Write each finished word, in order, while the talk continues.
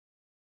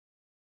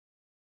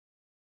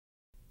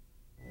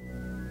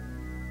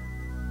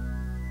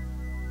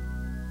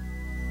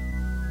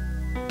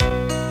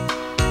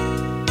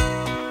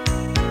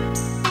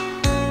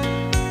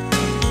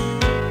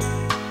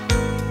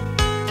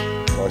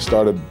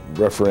started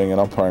refereeing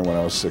and umpiring when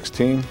I was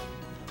 16.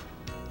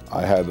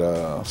 I had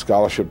a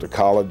scholarship to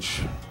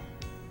college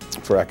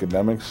for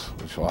academics,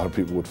 which a lot of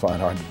people would find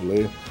hard to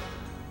believe.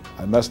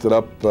 I messed it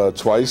up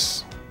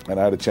twice, and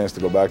I had a chance to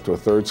go back to a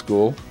third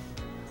school.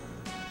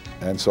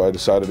 And so I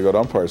decided to go to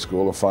umpire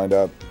school and find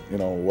out, you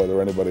know,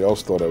 whether anybody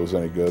else thought I was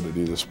any good at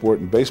either sport.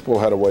 And baseball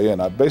had a way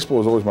in. Baseball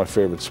was always my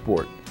favorite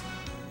sport.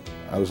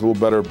 I was a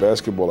little better at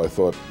basketball, I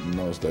thought, in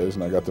those days,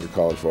 and I got to the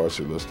college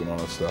varsity list and all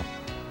that stuff.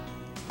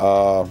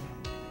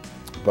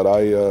 But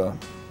I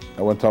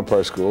went to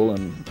umpire school,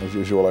 and as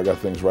usual, I got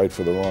things right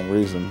for the wrong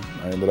reason.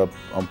 I ended up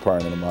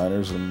umpiring in the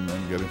minors and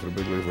getting to the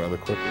big leagues rather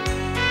quickly.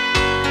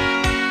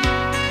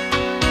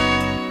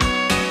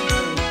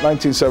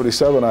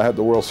 1977, I had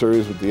the World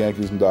Series with the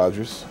Yankees and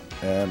Dodgers,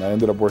 and I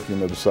ended up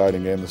working the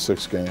deciding game, the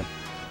sixth game.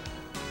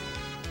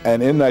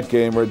 And in that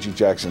game, Reggie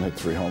Jackson hit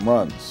 3 home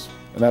runs,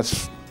 and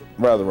that's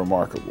rather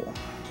remarkable.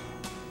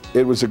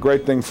 It was a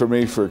great thing for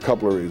me for a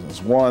couple of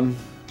reasons. One,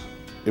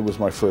 it was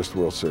my first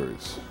World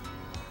Series.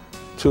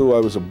 2,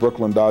 I was a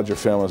Brooklyn Dodger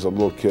fan when I was a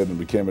little kid and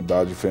became a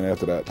Dodger fan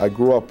after that. I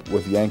grew up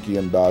with Yankee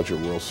and Dodger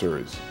World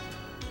Series.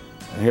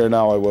 And here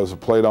now I was a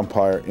plate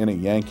umpire in a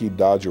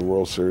Yankee-Dodger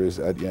World Series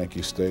at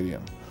Yankee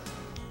Stadium.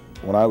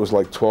 When I was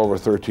like 12 or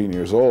 13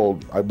 years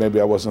old,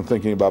 maybe I wasn't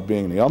thinking about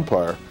being the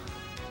umpire,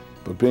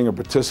 but being a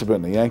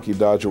participant in the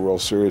Yankee-Dodger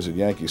World Series at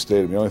Yankee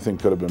Stadium, the only thing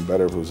could have been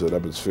better if it was at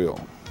Ebbets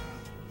Field.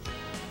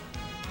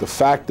 The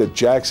fact that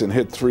Jackson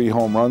hit 3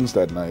 home runs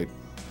that night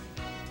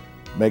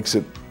makes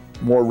it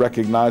more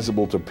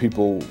recognizable to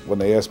people when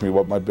they ask me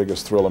what my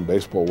biggest thrill in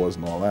baseball was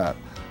and all that.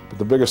 But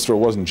the biggest thrill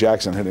wasn't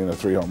Jackson hitting the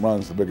 3 home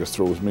runs. The biggest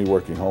thrill was me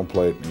working home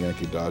plate in the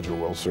Yankee-Dodger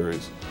World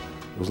Series.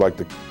 It was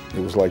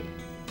like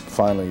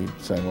finally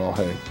saying, well,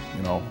 hey,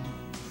 you know,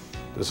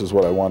 this is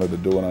what I wanted to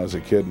do when I was a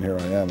kid, and here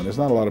I am. And there's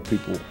not a lot of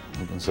people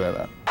who can say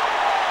that.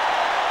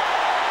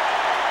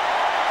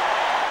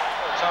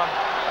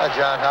 Hi,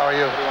 John. How are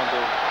you?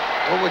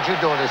 What would you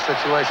do in this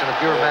situation if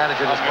you were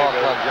managing this ball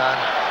club, John?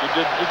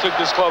 You took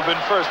this club in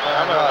first,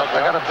 man. I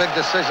got a big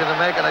decision to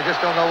make, and I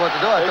just don't know what to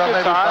do. I thought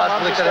maybe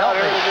possibly could help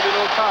me. Give you a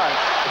little time.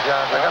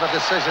 John, I got a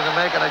decision to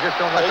make, and I just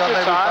don't know. I thought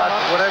maybe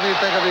whatever you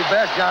think will be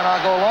best, John,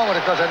 I'll go along with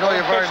it, because I know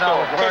you're very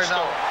knowledgeable.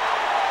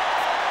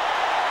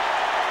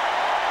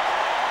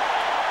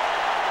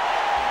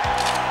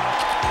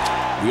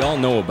 We all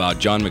know about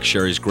John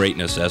McSherry's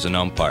greatness as an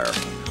umpire.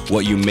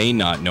 What you may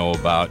not know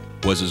about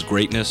was his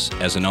greatness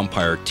as an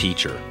umpire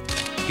teacher.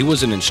 He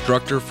was an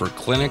instructor for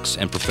clinics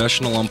and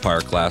professional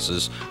umpire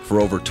classes for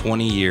over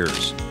 20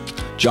 years.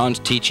 John's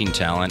teaching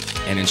talent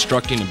and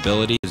instructing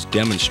ability is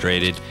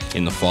demonstrated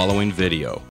in the following video.